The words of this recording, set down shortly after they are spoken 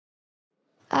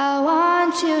I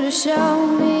want you to show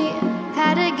me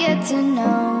how to get to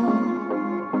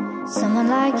know someone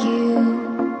like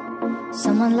you,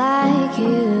 someone like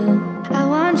you. I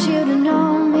want you to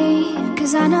know me,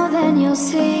 'cause I know then you'll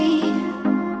see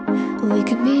we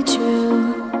could be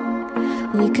true,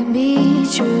 we can be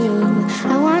true.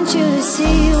 I want you to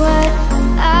see what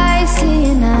I see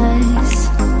in us,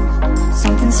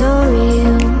 something so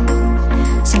real,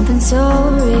 something so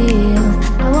real.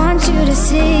 I want you to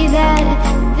see that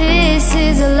this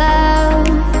is a love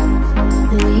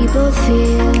that we both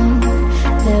feel,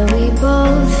 that we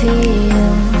both feel.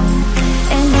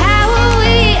 And how will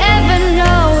we ever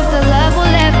know if the love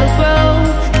will ever grow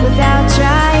without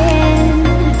trying,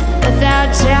 without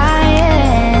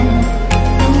trying?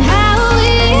 And how will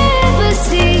we ever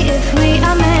see if we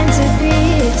are meant to be?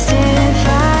 It's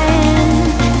terrifying,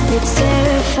 it's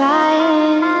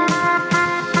terrifying.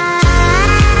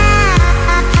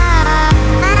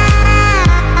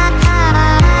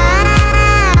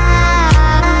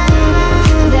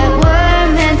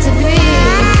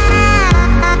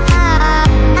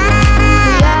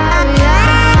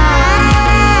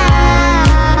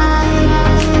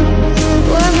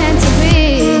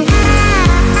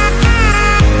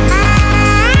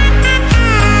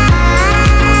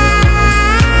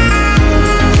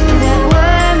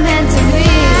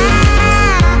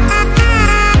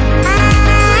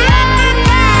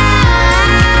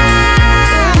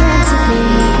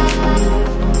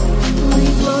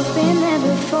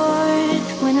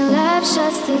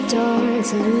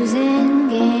 It's a losing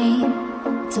game,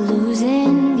 it's a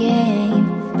losing game.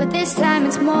 But this time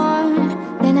it's more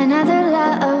than another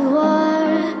love war.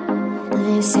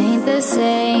 This ain't the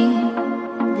same,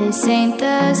 this ain't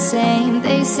the same.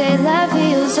 They say love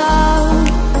heals all,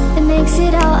 it makes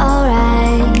it all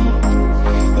alright.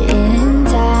 In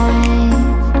time,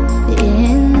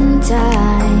 in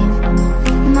time.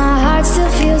 My heart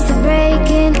still feels the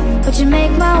breaking, but you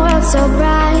make my world so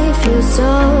bright. Feels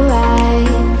so right,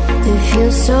 it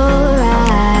feels so